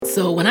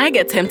So when I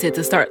get tempted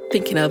to start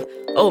thinking of,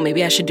 oh,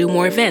 maybe I should do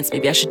more events,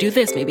 maybe I should do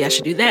this, maybe I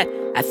should do that,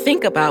 I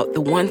think about the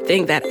one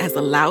thing that has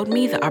allowed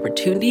me the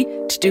opportunity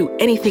to do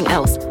anything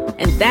else.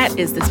 And that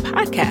is this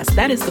podcast.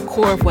 That is the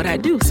core of what I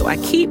do. So I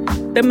keep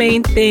the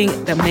main thing.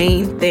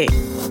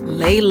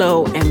 Lay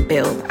low and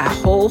build. I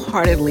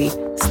wholeheartedly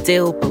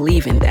still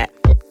believe in that.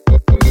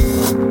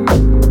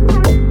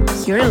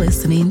 You're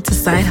listening to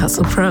Side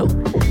Hustle Pro,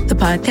 the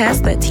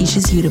podcast that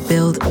teaches you to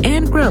build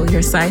and grow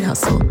your side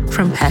hustle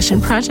from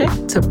passion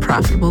project to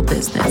profitable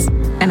business.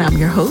 And I'm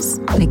your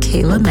host,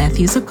 Nikayla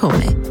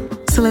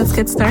Matthews-Okome. So let's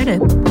get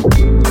started.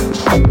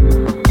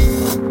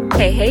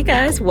 Hey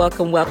guys,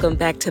 welcome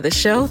back to the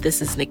show. This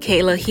is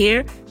Nikayla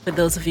here. For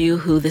those of you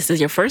who this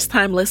is your first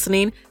time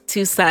listening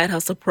to Side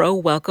Hustle Pro,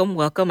 welcome.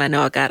 I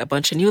know I got a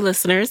bunch of new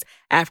listeners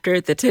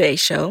after the Today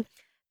Show.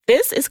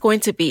 This is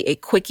going to be a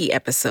quickie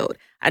episode.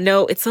 I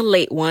know it's a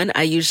late one.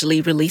 I usually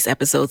release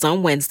episodes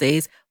on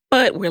Wednesdays,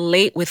 but we're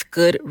late with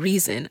good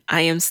reason.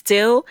 I am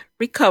still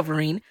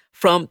recovering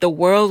from the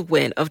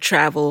whirlwind of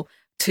travel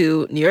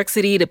to New York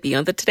City to be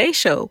on the Today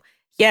Show.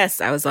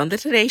 Yes, I was on the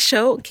Today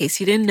Show, in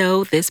case you didn't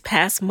know, this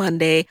past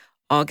Monday,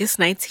 August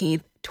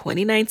 19th,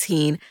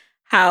 2019.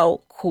 How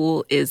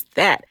cool is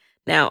that?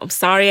 Now, I'm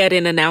sorry I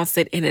didn't announce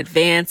it in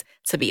advance.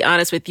 To be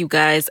honest with you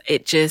guys,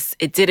 it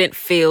didn't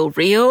feel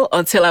real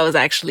until I was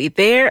actually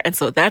there. And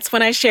so that's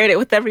when I shared it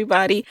with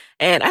everybody.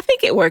 And I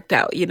think it worked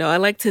out. You know, I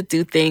like to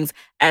do things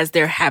as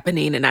they're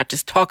happening and not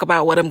just talk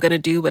about what I'm going to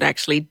do, but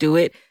actually do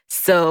it.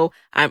 So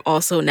I'm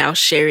also now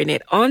sharing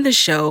it on the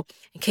show.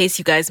 In case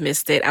you guys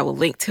missed it, I will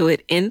link to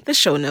it in the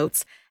show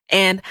notes.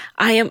 And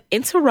I am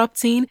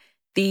interrupting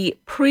the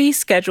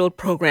pre-scheduled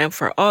program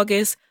for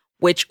August,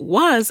 which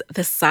was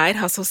the Side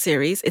Hustle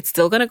series. It's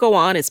still going to go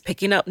on. It's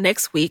picking up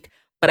next week.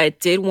 But I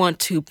did want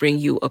to bring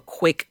you a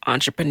quick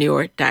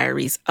Entrepreneur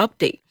Diaries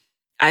update.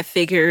 I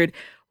figured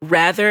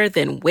rather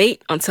than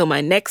wait until my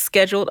next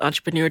scheduled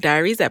Entrepreneur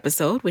Diaries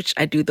episode, which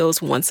I do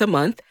those once a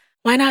month,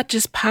 why not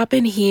just pop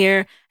in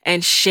here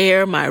and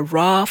share my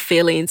raw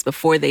feelings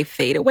before they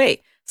fade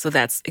away? So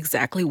that's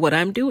exactly what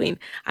I'm doing.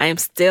 I am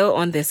still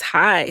on this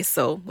high,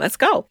 so let's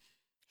go.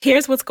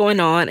 Here's what's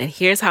going on, and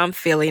here's how I'm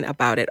feeling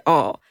about it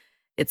all.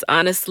 It's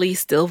honestly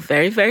still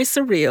very, very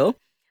surreal,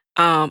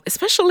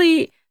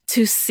 especially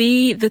to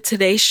see the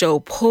Today Show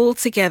pull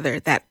together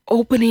that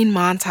opening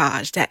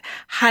montage, that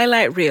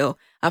highlight reel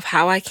of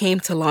how I came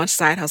to launch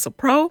Side Hustle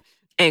Pro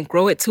and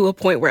grow it to a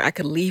point where I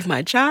could leave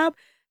my job.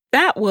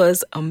 That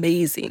was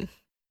amazing.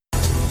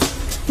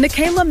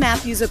 Nikayla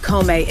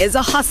Matthews-Okome is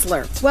a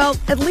hustler. Well,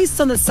 at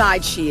least on the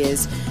side she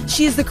is.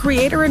 She is the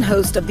creator and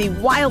host of the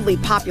wildly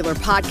popular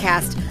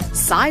podcast,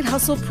 Side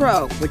Hustle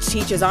Pro, which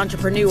teaches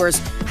entrepreneurs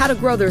how to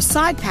grow their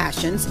side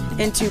passions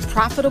into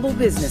profitable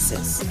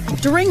businesses.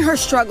 During her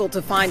struggle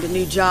to find a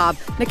new job,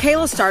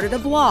 Nikayla started a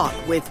blog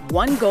with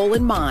one goal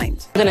in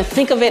mind. I'm going to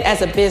think of it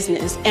as a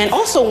business and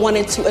also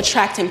wanted to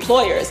attract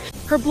employers.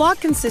 Her blog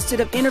consisted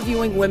of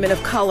interviewing women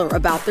of color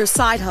about their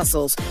side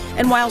hustles.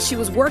 And while she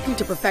was working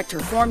to perfect her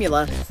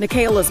formula,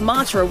 Nikayla's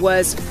mantra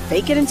was,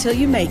 fake it until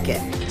you make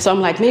it. So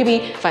I'm like, maybe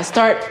if I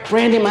start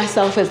branding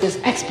myself as this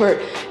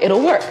expert,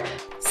 it'll work.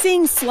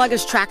 Seeing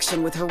sluggish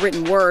traction with her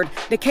written word,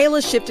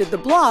 Nikayla shifted the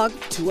blog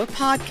to a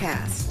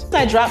podcast.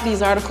 I drop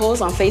these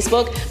articles on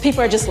Facebook.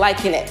 People are just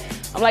liking it.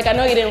 I'm like, I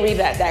know you didn't read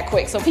that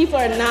quick. So people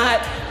are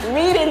not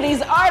reading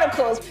these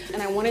articles.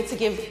 And I wanted to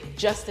give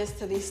justice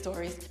to these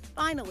stories.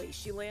 Finally,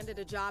 she landed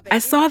a job. I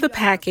saw the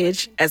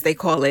package, as they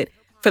call it,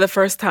 for the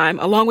first time,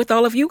 along with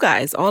all of you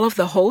guys, all of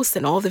the hosts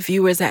and all the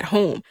viewers at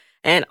home.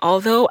 And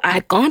although I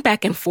had gone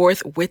back and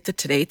forth with the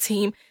Today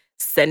team,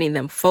 sending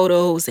them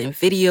photos and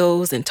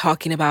videos and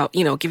talking about,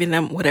 giving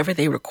them whatever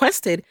they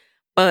requested,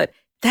 but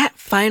that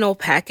final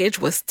package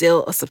was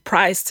still a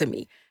surprise to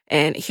me.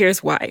 And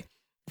here's why.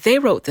 They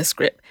wrote the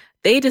script.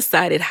 They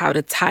decided how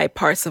to tie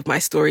parts of my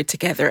story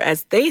together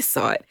as they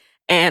saw it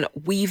and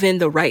weave in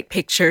the right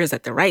pictures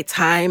at the right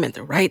time and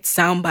the right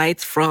sound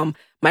bites from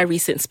my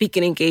recent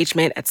speaking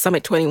engagement at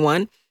Summit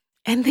 21.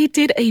 And they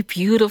did a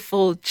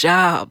beautiful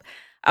job.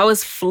 I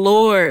was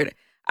floored.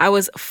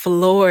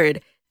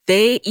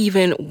 They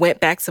even went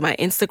back to my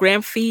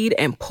Instagram feed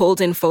and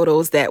pulled in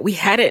photos that we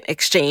hadn't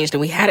exchanged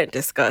and we hadn't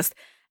discussed.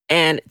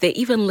 And they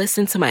even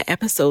listened to my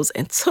episodes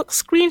and took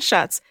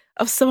screenshots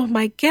of some of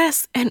my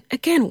guests and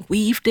again,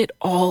 weaved it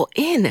all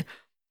in.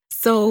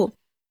 So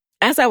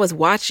as I was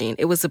watching,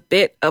 it was a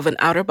bit of an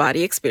outer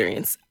body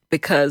experience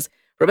because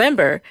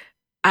remember,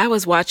 I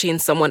was watching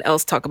someone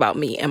else talk about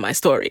me and my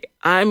story.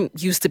 I'm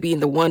used to being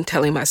the one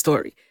telling my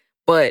story.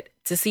 But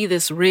to see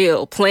this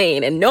reel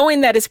playing and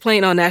knowing that it's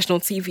playing on national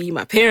TV,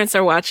 my parents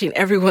are watching,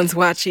 everyone's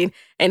watching,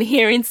 and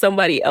hearing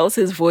somebody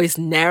else's voice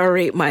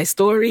narrate my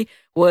story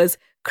was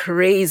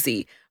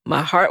crazy.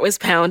 My heart was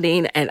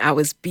pounding and I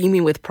was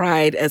beaming with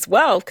pride as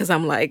well because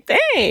I'm like,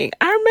 dang,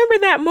 I remember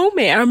that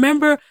moment. I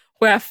remember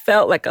where I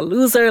felt like a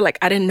loser, like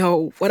I didn't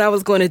know what I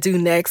was going to do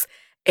next.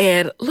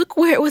 And look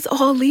where it was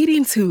all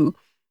leading to.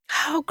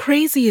 How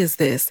crazy is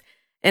this?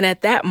 And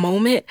at that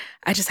moment,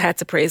 I just had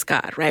to praise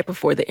God right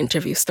before the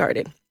interview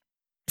started.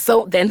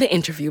 So then the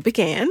interview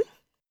began.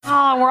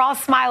 Oh, we're all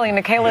smiling.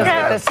 Nicaela's with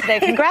us today.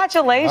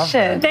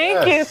 Congratulations.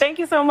 Thank you. Thank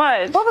you so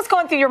much. What was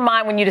going through your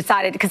mind when you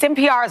decided? Because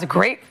NPR is a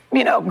great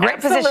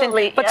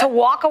position. But to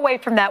walk away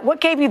from that, what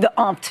gave you the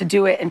oomph to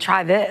do it and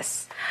try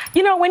this?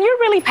 You know, when you're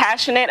really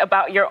passionate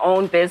about your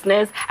own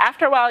business,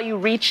 after a while you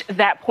reach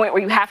that point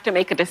where you have to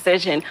make a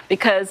decision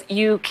because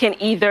you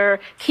can either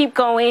keep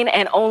going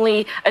and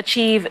only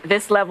achieve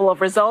this level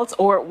of results,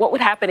 or what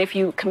would happen if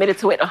you committed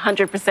to it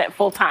 100%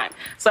 full time.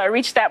 So I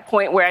reached that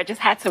point where I just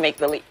had to make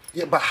the leap.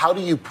 Yeah, but how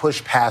do you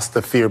push past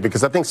the fear?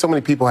 Because I think so many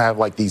people have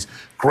like these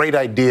great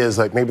ideas,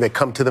 like maybe they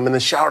come to them in the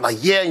shower, like,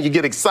 yeah, and you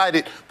get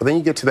excited, but then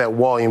you get to that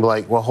wall and you're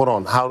like, well, hold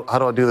on, how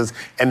do I do this?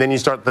 And then you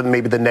start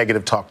maybe the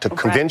negative talk to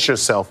convince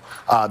yourself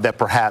that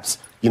perhaps,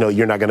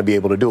 you're not going to be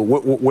able to do it.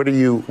 Where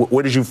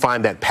did you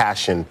find that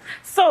passion?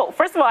 So,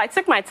 first of all, I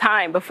took my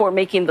time before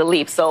making the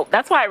leap. So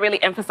that's why I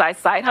really emphasize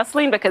side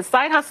hustling, because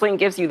side hustling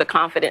gives you the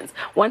confidence.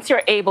 Once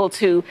you're able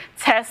to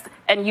test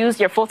and use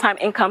your full-time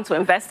income to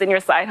invest in your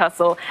side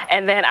hustle,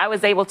 and then I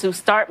was able to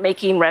start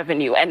making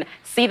revenue and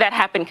see that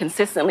happen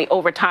consistently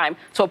over time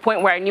to a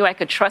point where I knew I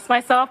could trust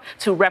myself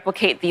to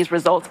replicate these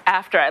results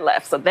after I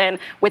left. So then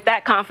with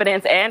that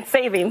confidence and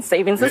savings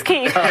is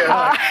key.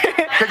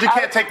 Because you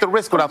can't take the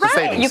risk without the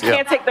savings. You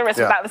can't take the risk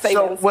without the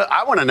savings. So, well,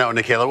 I want to know,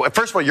 Nicaela,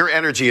 first of all, your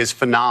energy is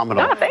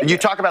phenomenal. Oh, thank you. You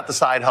talk about the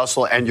side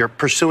hustle and you're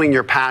pursuing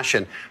your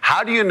passion.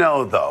 How do you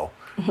know, though,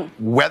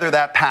 whether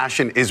that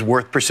passion is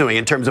worth pursuing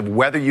in terms of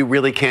whether you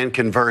really can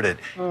convert it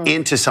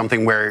into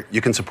something where you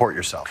can support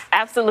yourself?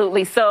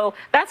 Absolutely. So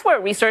that's where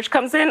research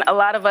comes in. A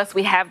lot of us,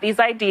 we have these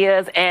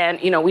ideas and,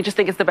 we just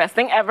think it's the best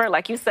thing ever,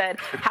 like you said.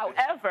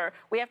 However,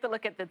 we have to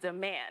look at the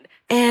demand.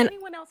 And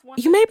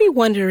you may be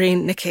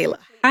wondering, Nicaela,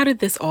 how did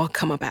this all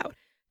come about?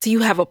 Do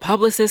you have a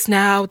publicist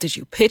now? Did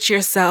you pitch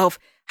yourself?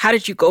 How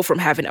did you go from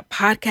having a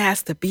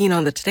podcast to being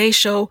on the Today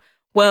Show?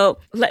 Well,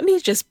 let me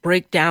just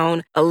break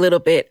down a little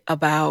bit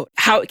about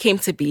how it came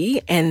to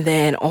be and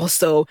then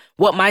also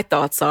what my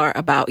thoughts are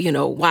about,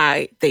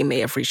 why they may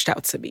have reached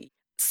out to me.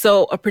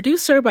 So a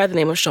producer by the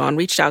name of Sean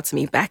reached out to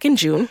me back in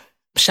June.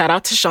 Shout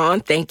out to Sean.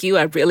 Thank you.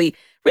 I really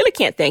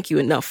can't thank you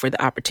enough for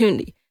the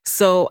opportunity.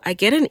 So I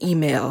get an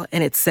email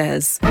and it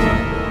says,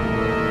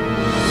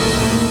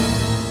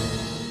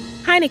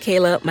 "Hi,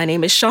 Nicaela. My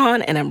name is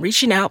Sean, and I'm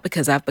reaching out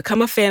because I've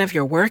become a fan of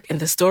your work and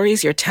the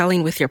stories you're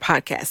telling with your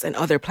podcast and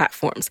other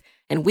platforms.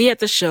 And we at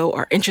the show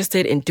are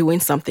interested in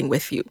doing something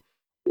with you."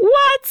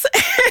 What?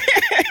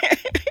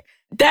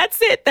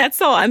 That's it.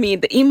 That's all. I mean,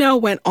 the email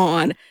went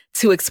on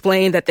to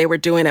explain that they were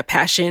doing a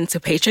Passion to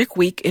Paycheck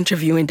week,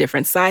 interviewing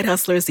different side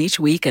hustlers each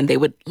week, and they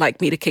would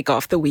like me to kick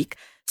off the week.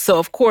 So,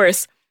 of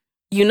course,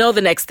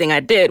 the next thing I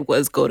did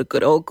was go to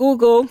good old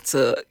Google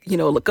to,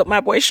 look up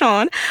my boy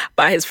Sean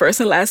by his first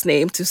and last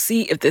name to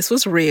see if this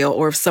was real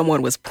or if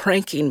someone was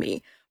pranking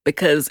me.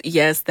 Because,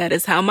 yes, that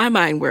is how my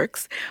mind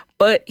works.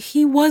 But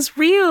he was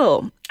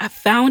real. I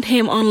found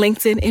him on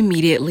LinkedIn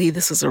immediately.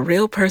 This was a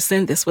real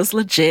person. This was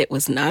legit,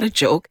 was not a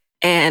joke.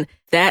 And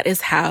that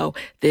is how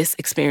this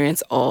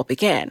experience all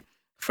began.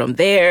 From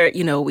there,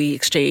 we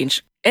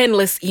exchanged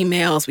endless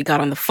emails. We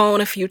got on the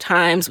phone a few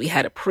times. We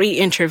had a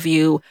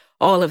pre-interview,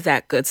 all of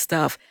that good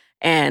stuff.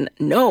 And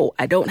no,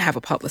 I don't have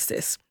a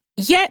publicist.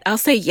 Yet, I'll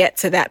say yet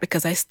to that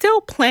because I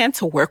still plan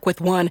to work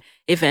with one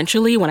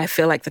eventually when I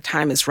feel like the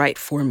time is right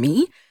for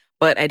me.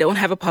 But I don't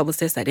have a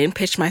publicist. I didn't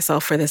pitch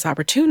myself for this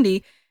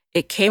opportunity.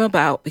 It came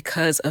about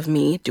because of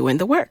me doing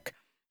the work.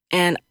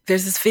 And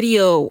there's this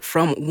video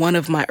from one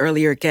of my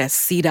earlier guests,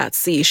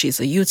 C.C. She's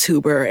a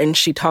YouTuber, and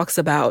she talks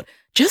about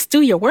just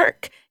do your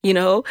work.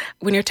 When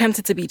you're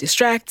tempted to be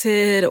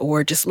distracted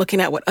or just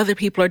looking at what other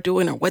people are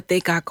doing or what they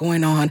got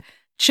going on,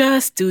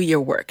 just do your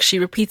work. She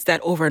repeats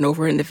that over and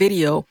over in the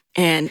video.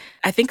 And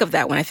I think of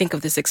that when I think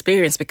of this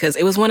experience because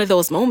it was one of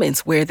those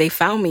moments where they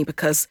found me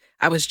because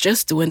I was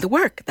just doing the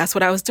work. That's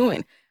what I was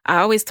doing. I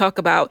always talk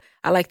about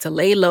I like to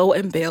lay low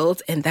and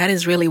build, and that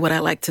is really what I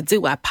like to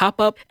do. I pop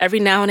up every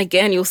now and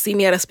again. You'll see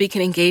me at a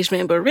speaking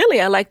engagement, but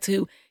really I like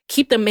to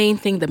keep the main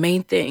thing the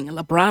main thing.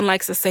 LeBron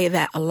likes to say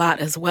that a lot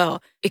as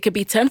well. It could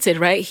be tempted,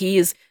 right?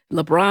 He's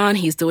LeBron.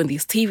 He's doing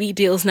these TV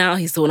deals now.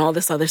 He's doing all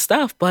this other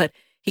stuff, but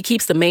he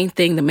keeps the main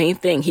thing the main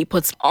thing. He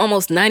puts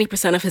almost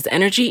 90% of his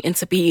energy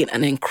into being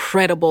an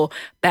incredible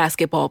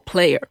basketball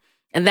player.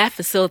 And that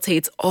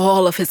facilitates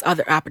all of his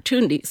other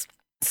opportunities.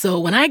 So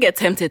when I get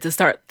tempted to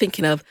start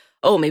thinking of,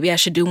 oh, maybe I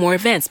should do more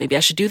events, maybe I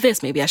should do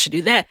this, maybe I should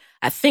do that,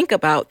 I think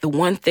about the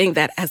one thing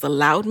that has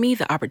allowed me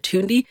the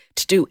opportunity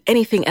to do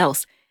anything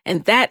else.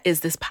 And that is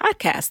this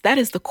podcast. That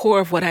is the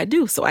core of what I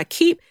do. So I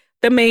keep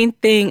the main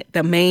thing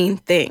the main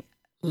thing.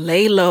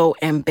 Lay low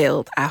and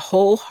build. I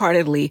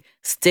wholeheartedly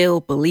still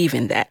believe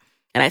in that.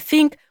 And I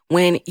think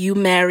when you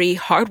marry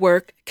hard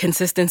work,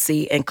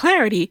 consistency, and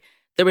clarity,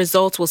 the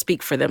results will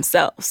speak for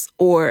themselves.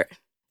 Or,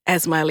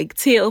 as Malik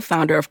Teal,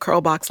 founder of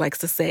Curlbox, likes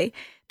to say,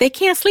 they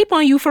can't sleep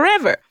on you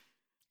forever.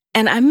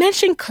 And I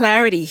mentioned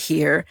clarity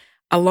here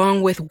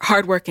along with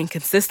hard work and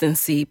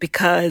consistency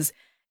because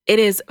It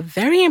is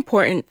very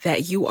important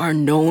that you are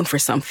known for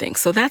something.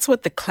 So that's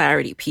what the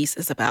clarity piece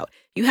is about.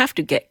 You have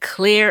to get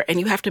clear and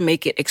you have to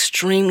make it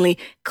extremely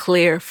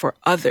clear for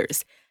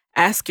others.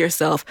 Ask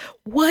yourself,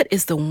 what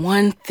is the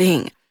one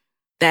thing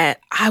that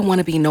I want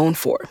to be known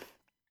for?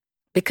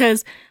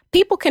 Because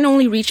people can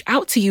only reach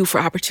out to you for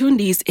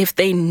opportunities if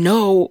they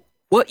know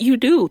what you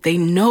do. They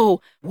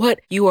know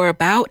what you are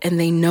about and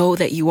they know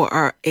that you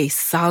are a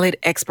solid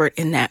expert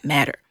in that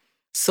matter.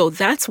 So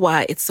that's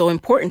why it's so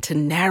important to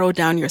narrow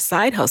down your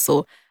side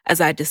hustle,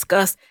 as I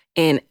discussed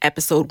in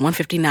episode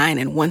 159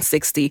 and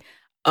 160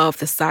 of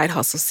the Side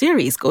Hustle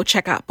series. Go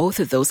check out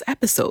both of those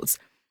episodes.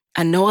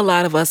 I know a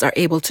lot of us are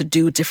able to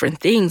do different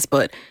things,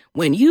 but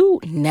when you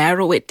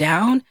narrow it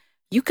down,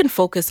 you can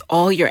focus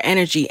all your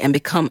energy and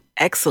become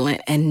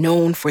excellent and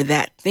known for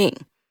that thing.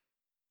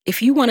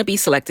 If you want to be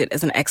selected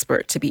as an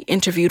expert to be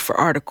interviewed for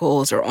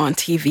articles or on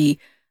TV,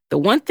 the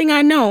one thing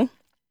I know,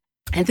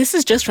 and this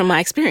is just from my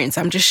experience,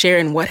 I'm just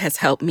sharing what has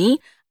helped me.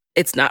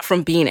 It's not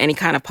from being any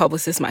kind of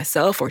publicist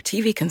myself or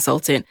TV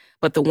consultant,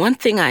 but the one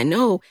thing I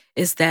know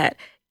is that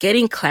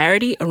getting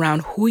clarity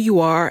around who you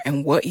are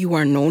and what you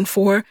are known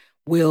for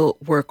will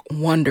work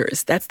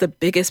wonders. That's the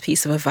biggest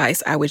piece of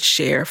advice I would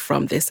share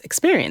from this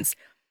experience.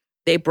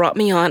 They brought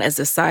me on as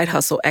a side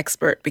hustle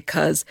expert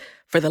because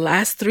for the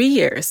last 3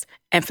 years,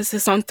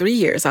 emphasis on 3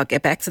 years, I'll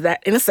get back to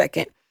that in a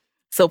second.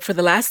 So for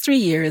the last 3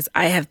 years,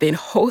 I have been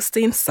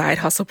hosting Side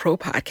Hustle Pro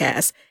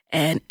podcasts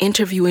and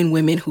interviewing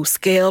women who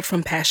scaled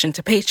from passion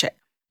to paycheck.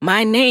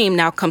 My name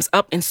now comes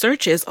up in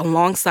searches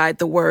alongside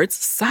the words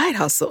side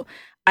hustle.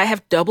 I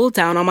have doubled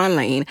down on my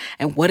lane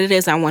and what it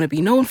is I want to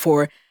be known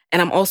for,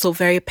 and I'm also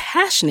very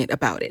passionate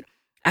about it.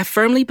 I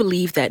firmly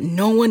believe that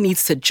no one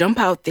needs to jump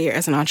out there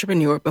as an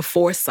entrepreneur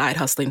before side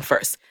hustling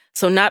first.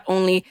 So not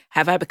only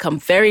have I become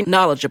very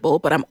knowledgeable,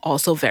 but I'm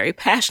also very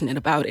passionate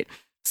about it.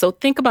 So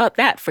think about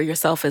that for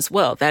yourself as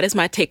well. That is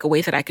my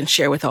takeaway that I can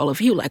share with all of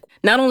you. Like,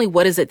 not only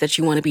what is it that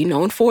you want to be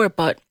known for,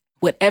 but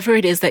whatever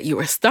it is that you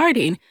are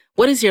starting,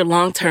 what is your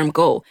long-term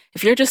goal?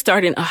 If you're just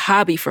starting a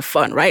hobby for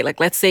fun, right?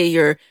 Like, let's say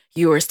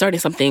you're starting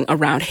something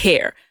around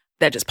hair.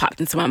 That just popped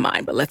into my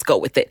mind, but let's go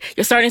with it.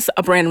 You're starting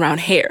a brand around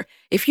hair.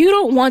 If you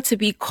don't want to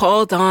be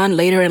called on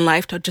later in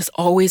life to just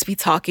always be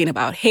talking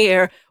about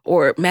hair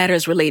or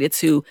matters related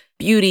to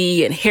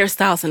beauty and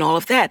hairstyles and all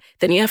of that,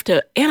 then you have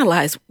to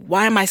analyze,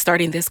 why am I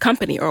starting this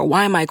company or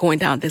why am I going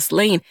down this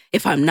lane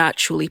if I'm not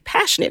truly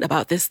passionate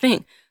about this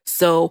thing?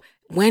 So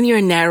when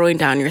you're narrowing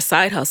down your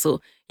side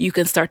hustle, you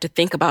can start to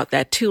think about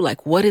that too.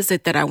 Like, what is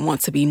it that I want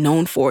to be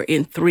known for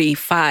in 3,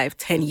 5,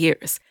 10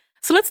 years?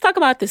 So let's talk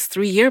about this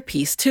 3-year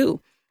piece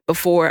too,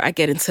 before I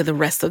get into the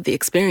rest of the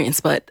experience.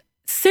 But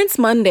since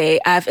Monday,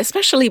 I've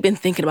especially been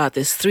thinking about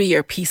this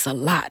 3-year piece a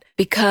lot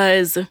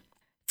because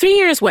 3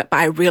 years went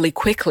by really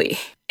quickly.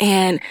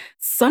 And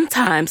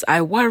sometimes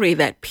I worry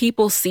that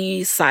people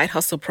see Side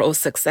Hustle Pro's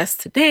success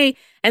today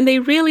and they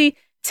really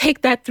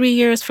take that 3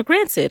 years for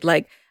granted.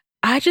 Like,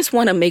 I just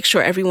want to make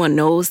sure everyone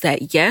knows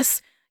that,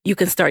 yes, you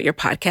can start your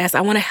podcast.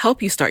 I want to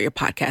help you start your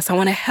podcast. I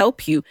want to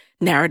help you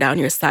narrow down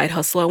your side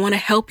hustle. I want to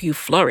help you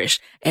flourish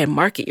and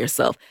market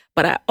yourself.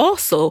 But I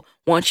also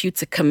want you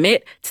to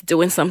commit to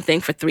doing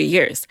something for 3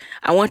 years.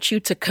 I want you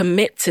to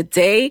commit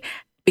today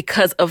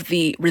because of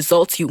the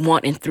results you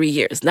want in 3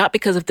 years, not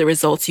because of the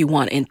results you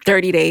want in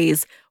 30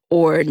 days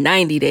or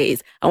 90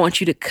 days. I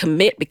want you to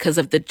commit because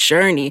of the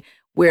journey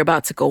we're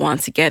about to go on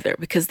together,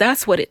 because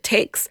that's what it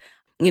takes.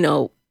 You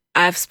know,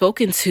 I've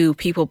spoken to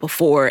people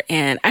before,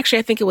 and actually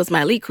I think it was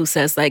Malik who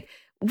says, like,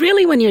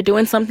 really when you're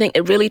doing something,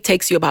 it really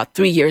takes you about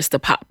 3 years to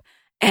pop.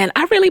 And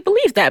I really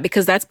believe that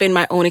because that's been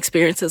my own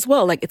experience as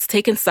well. Like, it's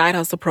taken Side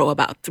Hustle Pro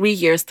about 3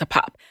 years to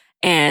pop.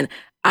 And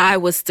I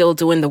was still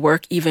doing the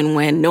work even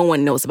when no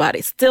one knows about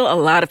it. Still, a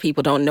lot of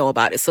people don't know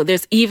about it. So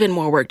there's even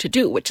more work to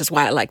do, which is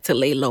why I like to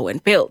lay low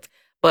and build.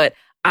 But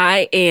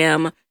I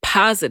am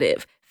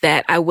positive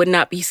that I would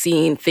not be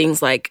seeing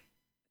things like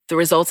the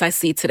results I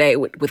see today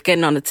with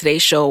getting on the Today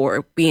Show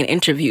or being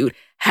interviewed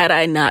had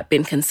I not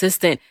been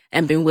consistent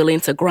and been willing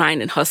to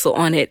grind and hustle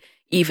on it,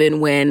 even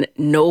when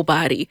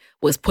nobody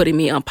was putting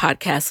me on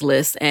podcast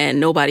lists and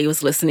nobody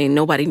was listening,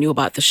 nobody knew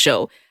about the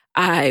show.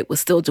 I was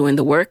still doing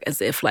the work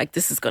as if like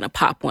this is going to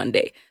pop one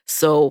day.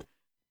 So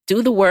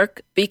do the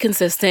work, be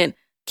consistent,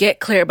 get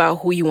clear about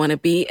who you want to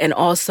be, and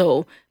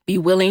also be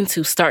willing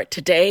to start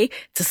today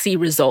to see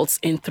results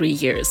in 3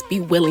 years. Be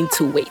willing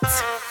to wait.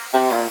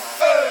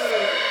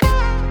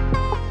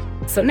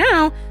 So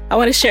now I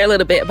want to share a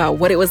little bit about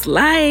what it was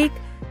like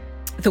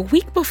the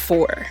week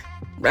before,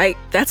 right?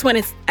 That's when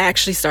it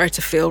actually started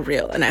to feel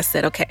real. And I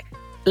said, okay,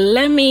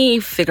 let me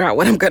figure out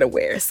what I'm going to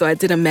wear. So I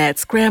did a mad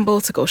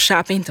scramble to go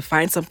shopping to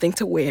find something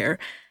to wear.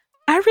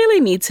 I really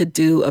need to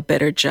do a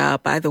better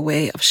job, by the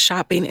way, of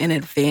shopping in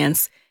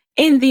advance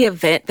in the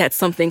event that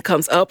something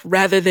comes up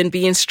rather than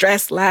being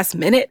stressed last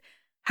minute.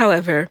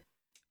 However,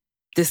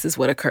 this is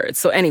what occurred.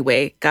 So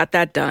anyway, got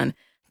that done.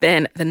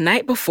 Then the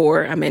night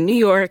before, I'm in New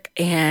York,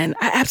 and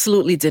I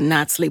absolutely did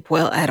not sleep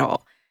well at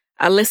all.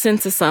 I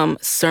listened to some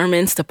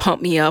sermons to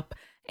pump me up,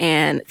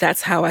 and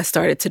that's how I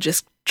started to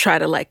just try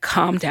to like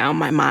calm down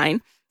my mind.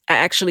 I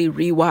actually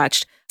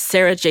rewatched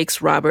Sarah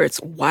Jakes Roberts'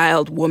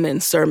 Wild Woman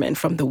sermon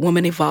from the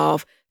Woman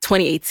Evolve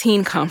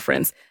 2018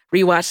 conference.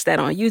 Rewatched that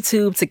on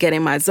YouTube to get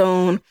in my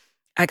zone.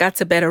 I got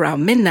to bed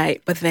around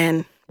midnight, but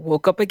then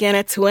woke up again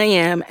at 2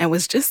 a.m. and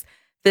was just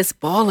this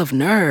ball of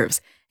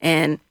nerves.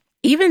 And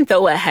even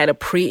though I had a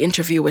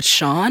pre-interview with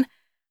Sean,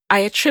 I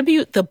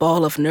attribute the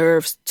ball of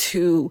nerves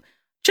to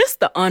just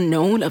the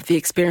unknown of the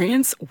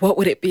experience. What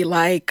would it be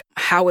like?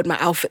 How would my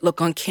outfit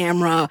look on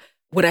camera?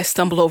 Would I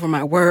stumble over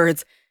my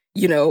words?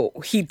 You know,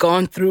 he'd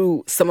gone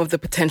through some of the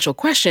potential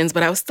questions,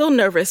 but I was still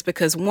nervous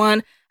because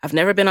one, I've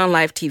never been on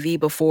live TV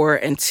before,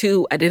 and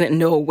two, I didn't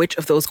know which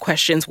of those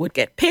questions would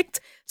get picked.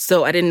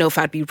 So I didn't know if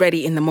I'd be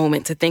ready in the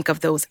moment to think of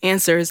those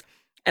answers.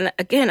 And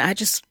again, I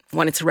just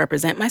wanted to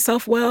represent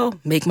myself well,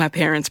 make my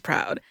parents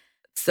proud.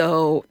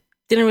 So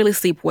didn't really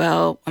sleep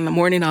well. On the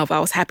morning of, I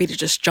was happy to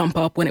just jump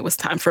up when it was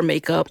time for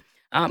makeup.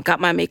 Got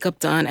my makeup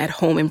done at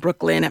home in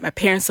Brooklyn at my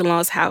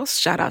parents-in-law's house.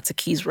 Shout out to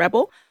Keys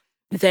Rebel.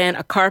 Then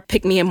a car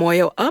picked me and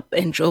Moyo up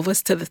and drove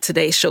us to the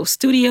Today Show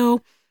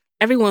studio.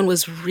 Everyone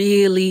was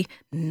really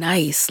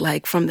nice,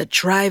 like from the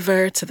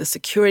driver to the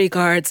security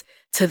guards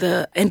to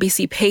the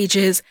NBC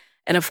pages.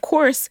 And of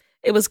course,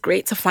 it was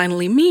great to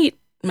finally meet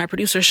my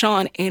producer,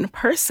 Sean, in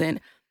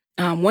person.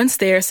 Once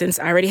there, since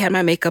I already had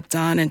my makeup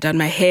done and done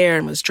my hair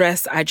and was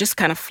dressed, I just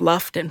kind of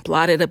fluffed and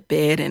blotted a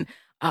bit and,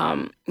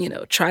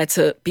 tried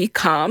to be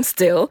calm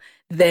still,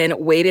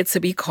 then waited to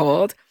be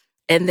called.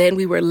 And then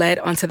we were led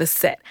onto the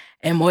set.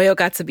 And Moyo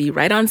got to be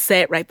right on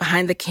set, right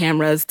behind the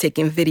cameras,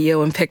 taking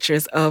video and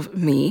pictures of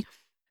me.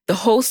 The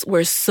hosts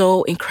were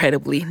so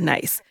incredibly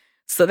nice.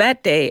 So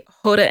that day,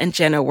 Hoda and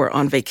Jenna were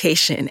on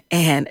vacation,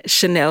 and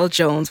Chanel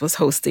Jones was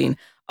hosting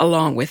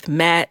along with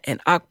Matt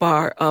and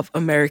Akbar of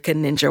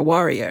American Ninja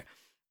Warrior.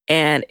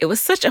 And it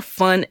was such a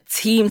fun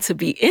team to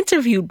be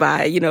interviewed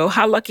by. You know,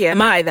 how lucky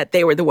am I that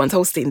they were the ones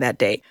hosting that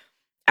day?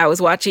 I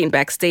was watching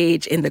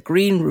backstage in the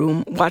green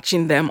room,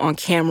 watching them on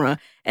camera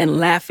and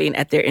laughing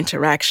at their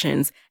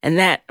interactions. And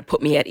that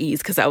put me at ease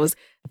because I was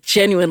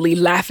genuinely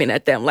laughing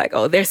at them like,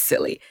 oh, they're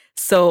silly.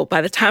 So by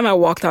the time I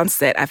walked on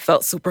set, I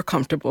felt super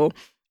comfortable.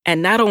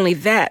 And not only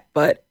that,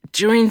 but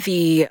during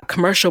the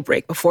commercial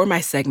break before my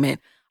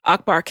segment,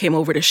 Akbar came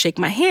over to shake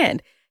my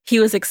hand. He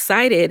was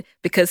excited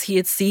because he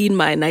had seen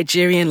my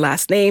Nigerian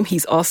last name.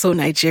 He's also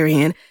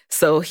Nigerian.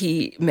 So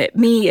he met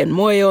me and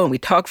Moyo and we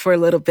talked for a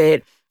little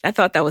bit. I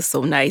thought that was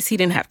so nice. He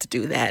didn't have to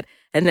do that.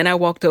 And then I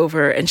walked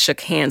over and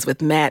shook hands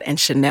with Matt and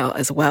Chanel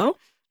as well.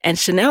 And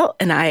Chanel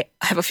and I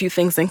have a few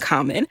things in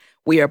common.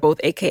 We are both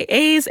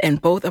AKAs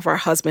and both of our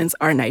husbands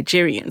are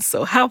Nigerians.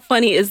 So how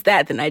funny is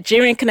that? The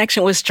Nigerian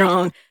connection was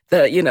strong.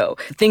 The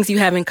things you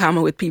have in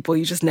common with people,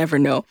 you just never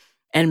know.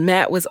 And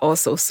Matt was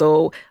also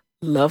so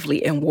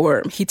lovely and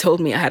warm. He told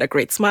me I had a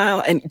great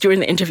smile. And during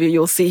the interview,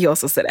 you'll see he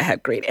also said I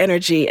had great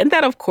energy. And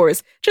that, of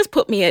course, just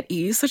put me at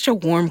ease. Such a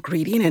warm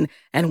greeting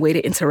and way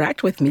to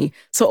interact with me.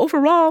 So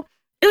overall,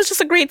 it was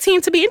just a great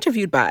team to be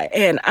interviewed by.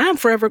 And I'm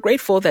forever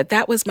grateful that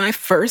that was my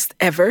first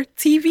ever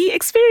TV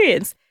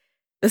experience.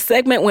 The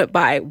segment went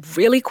by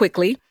really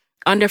quickly,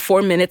 under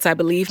 4 minutes, I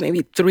believe,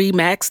 maybe 3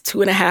 max,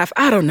 2.5.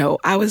 I don't know.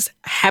 I was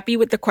happy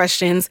with the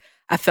questions.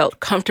 I felt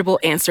comfortable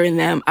answering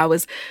them. I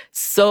was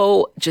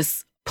so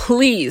just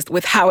pleased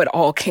with how it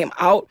all came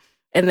out.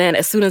 And then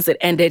as soon as it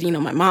ended,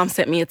 my mom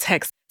sent me a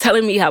text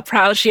telling me how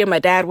proud she and my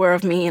dad were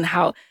of me and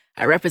how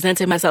I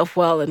represented myself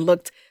well and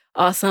looked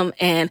awesome.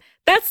 And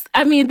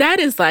that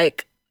is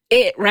like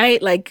it,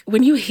 right? Like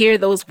when you hear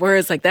those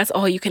words, like that's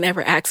all you can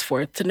ever ask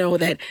for, to know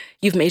that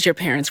you've made your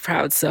parents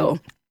proud. So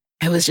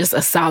it was just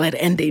a solid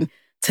ending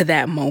to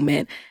that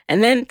moment.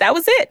 And then that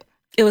was it.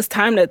 It was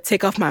time to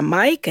take off my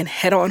mic and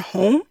head on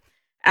home.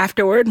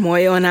 Afterward,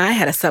 Moyo and I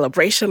had a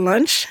celebration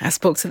lunch. I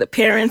spoke to the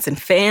parents and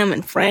fam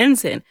and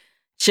friends and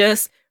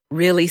just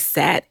really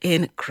sat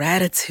in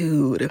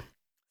gratitude.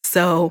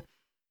 So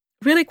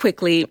really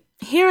quickly,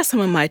 here are some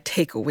of my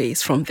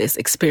takeaways from this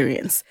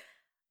experience.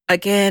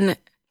 Again,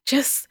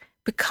 just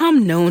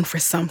become known for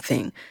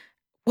something.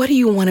 What do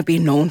you want to be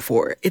known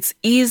for? It's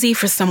easy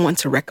for someone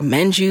to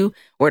recommend you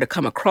or to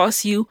come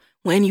across you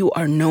when you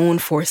are known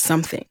for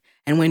something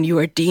and when you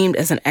are deemed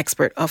as an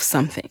expert of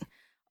something.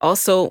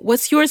 Also,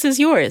 what's yours is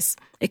yours.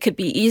 It could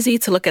be easy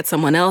to look at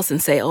someone else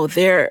and say, oh,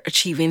 they're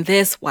achieving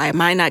this. Why am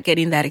I not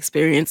getting that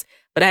experience?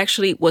 But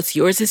actually, what's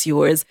yours is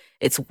yours.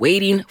 It's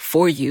waiting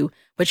for you,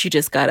 but you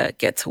just got to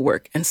get to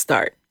work and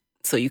start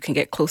so you can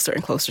get closer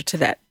and closer to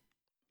that.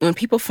 When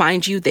people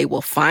find you, they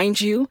will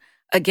find you.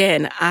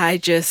 Again, I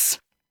just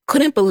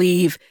couldn't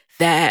believe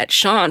that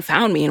Sean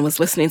found me and was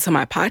listening to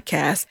my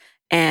podcast,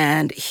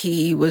 and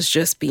he was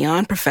just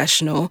beyond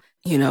professional.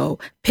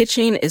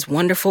 Pitching is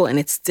wonderful and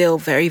it's still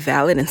very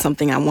valid and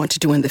something I want to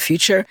do in the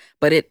future,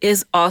 but it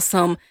is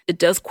awesome. It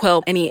does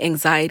quell any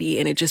anxiety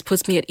and it just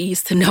puts me at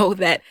ease to know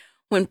that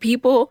when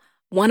people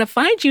want to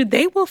find you,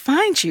 they will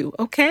find you,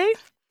 okay?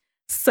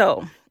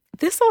 So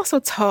this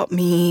also taught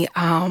me,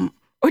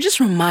 or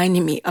just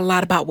reminding me a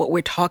lot about what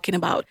we're talking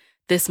about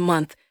this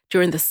month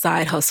during the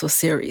Side Hustle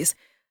series.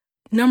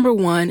 Number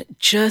one,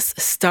 just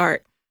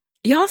start.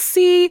 Y'all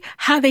see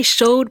how they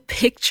showed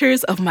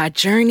pictures of my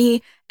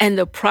journey and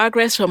the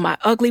progress from my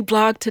ugly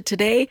blog to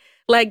today?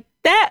 Like,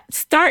 that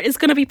start is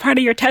going to be part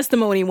of your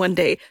testimony one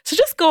day. So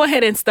just go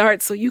ahead and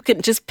start so you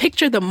can just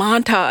picture the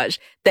montage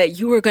that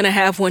you are going to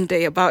have one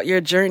day about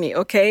your journey,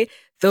 okay?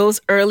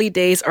 Those early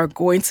days are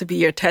going to be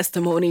your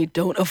testimony.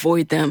 Don't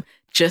avoid them.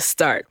 Just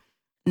start.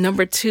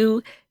 Number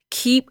 2,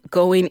 keep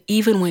going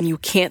even when you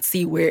can't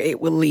see where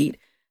it will lead.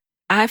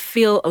 I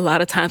feel a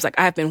lot of times like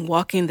I've been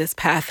walking this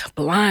path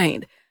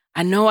blind.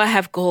 I know I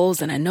have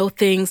goals and I know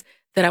things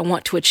that I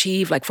want to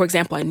achieve. Like, for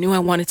example, I knew I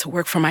wanted to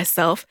work for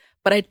myself,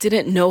 but I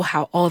didn't know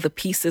how all the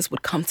pieces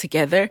would come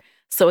together.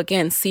 So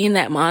again, seeing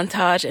that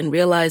montage and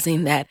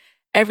realizing that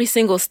every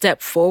single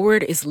step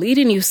forward is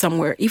leading you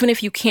somewhere, even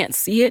if you can't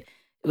see it,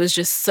 it was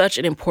just such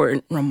an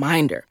important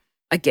reminder.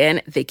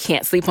 Again, they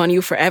can't sleep on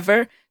you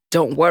forever.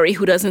 Don't worry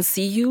who doesn't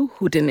see you,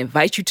 who didn't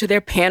invite you to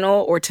their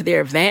panel or to their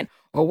event,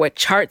 or what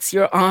charts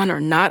you're on or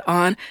not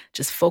on.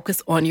 Just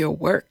focus on your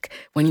work.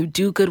 When you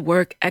do good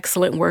work,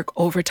 excellent work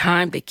over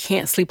time, they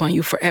can't sleep on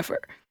you forever.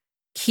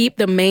 Keep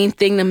the main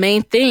thing the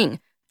main thing.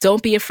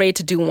 Don't be afraid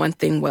to do one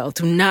thing well.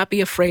 Do not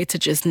be afraid to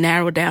just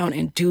narrow down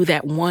and do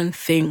that one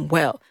thing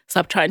well.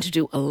 Stop trying to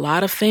do a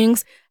lot of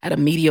things at a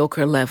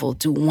mediocre level.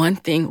 Do one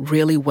thing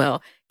really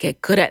well.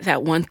 Get good at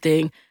that one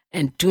thing,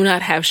 and do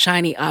not have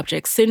shiny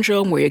object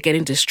syndrome where you're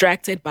getting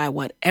distracted by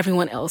what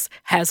everyone else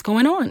has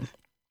going on.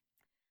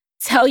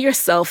 Tell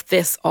yourself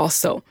this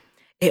also.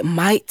 It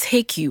might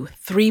take you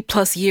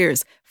 3+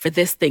 years for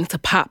this thing to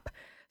pop.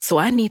 So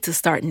I need to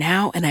start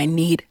now, and I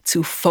need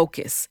to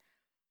focus.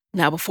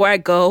 Now, before I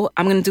go,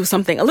 I'm going to do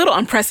something a little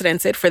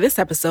unprecedented for this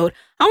episode.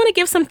 I want to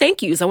give some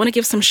thank yous. I want to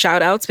give some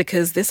shout outs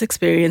because this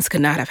experience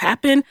could not have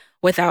happened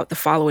without the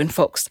following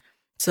folks.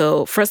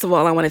 So first of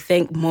all, I want to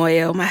thank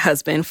Moyo, my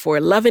husband, for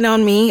loving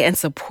on me and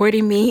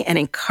supporting me and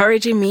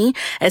encouraging me,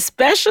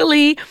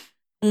 especially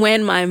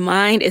when my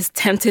mind is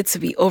tempted to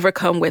be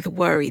overcome with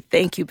worry.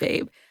 Thank you,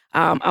 babe.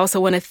 I also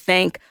want to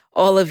thank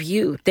all of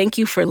you. Thank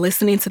you for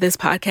listening to this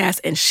podcast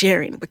and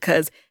sharing,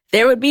 because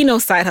there would be no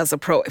Side Hustle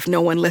Pro if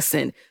no one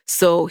listened.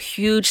 So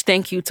huge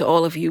thank you to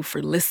all of you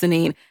for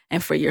listening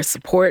and for your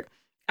support.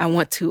 I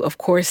want to, of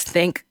course,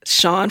 thank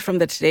Sean from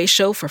the Today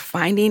Show for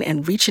finding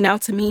and reaching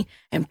out to me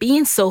and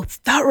being so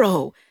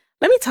thorough.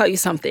 Let me tell you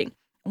something.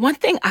 One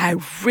thing I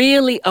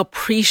really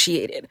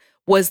appreciated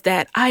was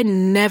that I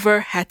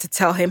never had to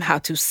tell him how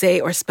to say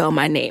or spell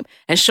my name.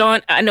 And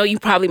Sean, I know you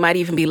probably might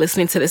even be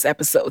listening to this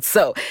episode,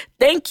 so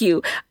thank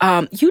you.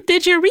 You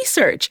did your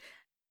research.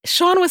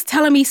 Sean was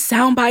telling me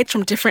sound bites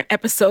from different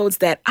episodes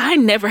that I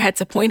never had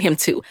to point him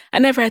to. I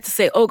never had to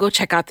say, oh, go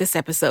check out this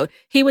episode.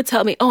 He would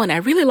tell me, oh, and I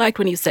really liked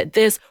when you said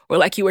this, or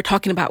like you were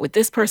talking about with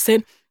this person.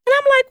 And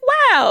I'm like,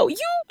 wow,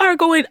 you are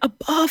going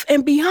above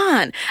and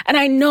beyond. And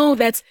I know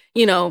that's,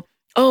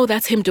 oh,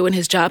 that's him doing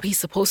his job. He's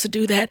supposed to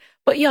do that.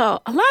 But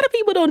y'all, a lot of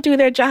people don't do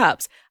their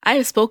jobs. I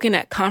have spoken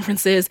at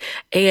conferences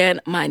and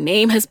my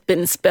name has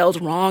been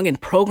spelled wrong in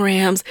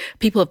programs.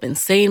 People have been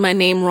saying my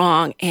name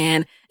wrong,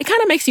 and it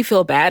kind of makes you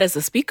feel bad as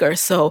a speaker.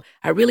 So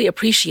I really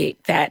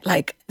appreciate that.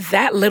 Like,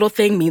 that little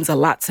thing means a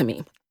lot to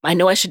me. I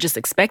know I should just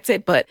expect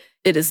it, but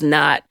it is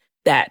not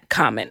that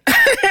common.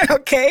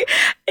 Okay.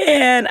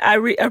 And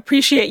I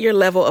appreciate your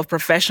level of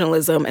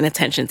professionalism and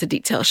attention to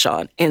detail,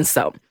 Sean. And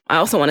so I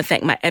also want to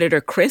thank my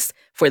editor, Chris,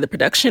 for the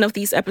production of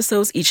these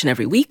episodes each and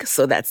every week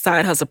so that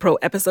Side Hustle Pro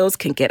episodes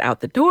can get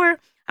out the door.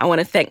 I want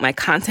to thank my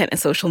content and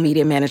social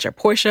media manager,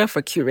 Portia,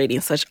 for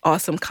curating such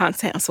awesome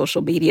content on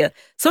social media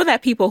so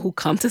that people who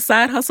come to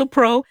Side Hustle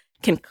Pro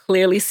can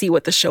clearly see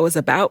what the show is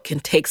about, can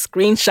take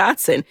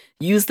screenshots and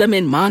use them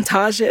in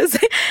montages,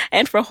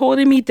 and for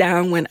holding me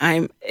down when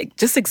I'm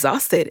just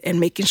exhausted and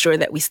making sure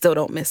that we still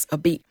don't miss a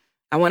beat.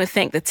 I want to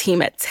thank the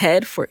team at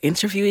TED for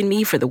interviewing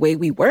me for the way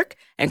we work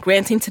and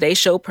granting today's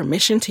show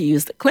permission to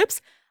use the clips.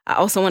 I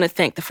also want to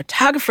thank the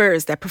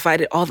photographers that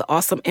provided all the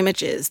awesome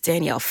images: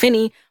 Danielle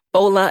Finney,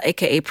 Bola,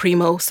 aka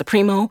Primo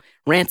Supremo,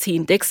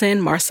 Rantine Dixon,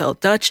 Marcel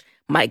Dutch,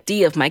 Mike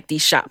D of Mike D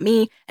Shot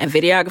Me, and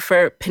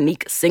videographer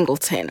Panique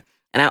Singleton.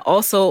 And I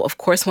also, of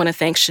course, want to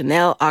thank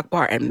Chanel,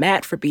 Akbar, and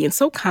Matt for being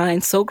so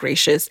kind, so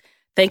gracious.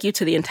 Thank you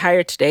to the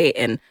entire Today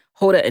and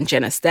Hoda and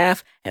Jenna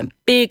staff. And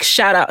big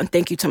shout out and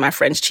thank you to my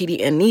friends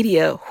Chidi and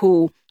Nidia,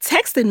 who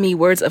texted me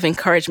words of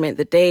encouragement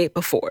the day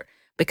before,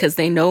 because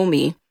they know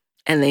me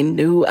and they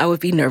knew I would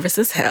be nervous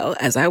as hell,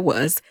 as I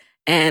was.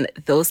 And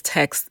those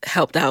texts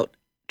helped out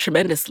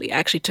tremendously. I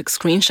actually took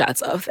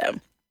screenshots of them.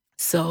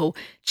 So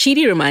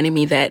Chidi reminded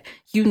me that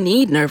you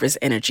need nervous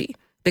energy,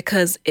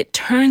 because it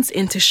turns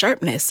into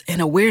sharpness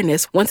and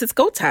awareness once it's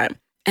go time,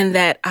 and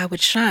that I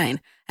would shine.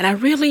 And I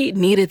really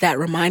needed that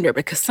reminder,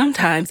 because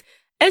sometimes,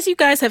 as you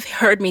guys have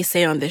heard me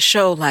say on this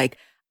show, like,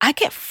 I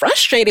get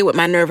frustrated with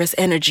my nervous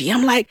energy.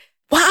 I'm like,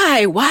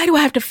 why? Why do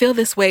I have to feel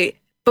this way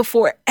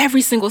before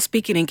every single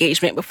speaking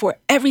engagement, before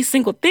every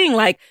single thing?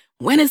 Like,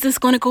 when is this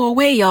going to go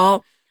away,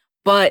 y'all?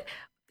 But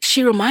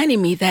she reminded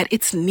me that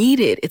it's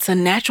needed. It's a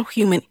natural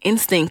human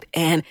instinct,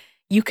 and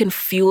you can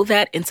fuel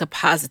that into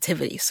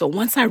positivity. So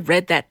once I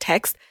read that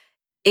text,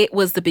 it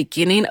was the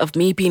beginning of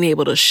me being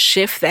able to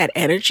shift that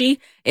energy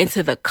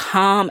into the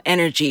calm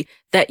energy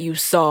that you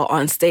saw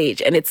on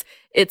stage. And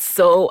it's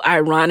so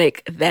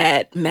ironic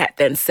that Matt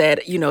then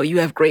said, you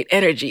have great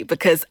energy,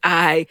 because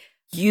I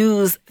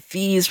use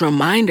these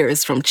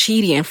reminders from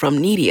Chidi and from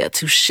Nidia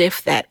to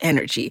shift that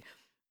energy.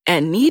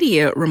 And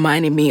Nidia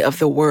reminded me of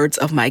the words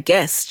of my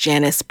guest,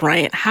 Janice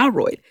Bryant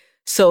Howroyd.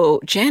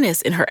 So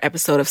Janice, in her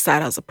episode of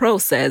Side Hustle Pro,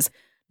 says,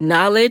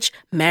 knowledge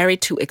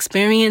married to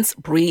experience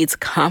breeds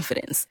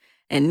confidence.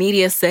 And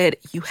Nidia said,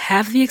 you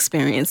have the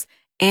experience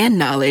and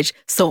knowledge,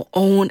 so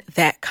own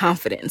that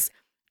confidence.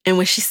 And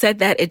when she said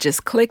that, it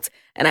just clicked.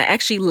 And I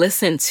actually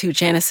listened to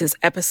Janice's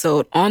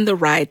episode on the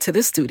ride to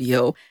the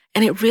studio,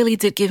 and it really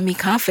did give me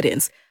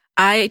confidence.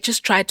 I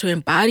just tried to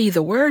embody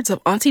the words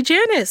of Auntie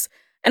Janice.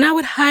 And I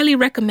would highly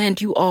recommend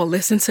you all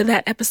listen to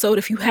that episode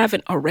if you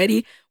haven't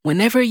already.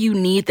 Whenever you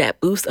need that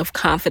boost of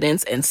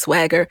confidence and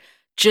swagger,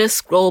 just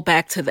scroll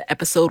back to the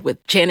episode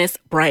with Janice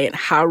Bryant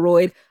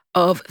Howroyd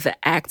of the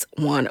Act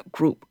One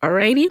group.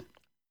 Alrighty?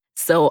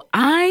 So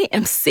I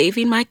am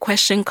saving my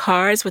question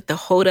cards with the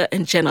Hoda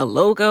and Jenna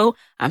logo.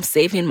 I'm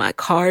saving my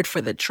card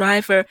for the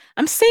driver.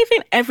 I'm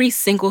saving every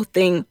single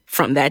thing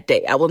from that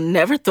day. I will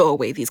never throw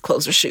away these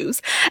clothes or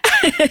shoes.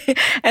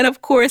 And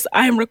of course,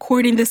 I'm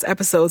recording this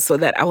episode so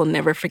that I will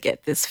never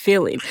forget this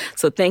feeling.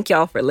 So thank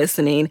y'all for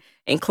listening.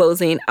 In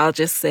closing, I'll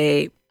just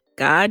say,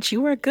 God,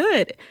 you are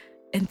good.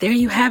 And there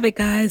you have it,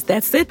 guys.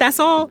 That's it. That's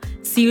all.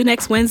 See you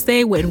next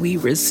Wednesday when we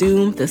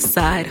resume the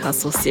Side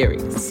Hustle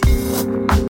series.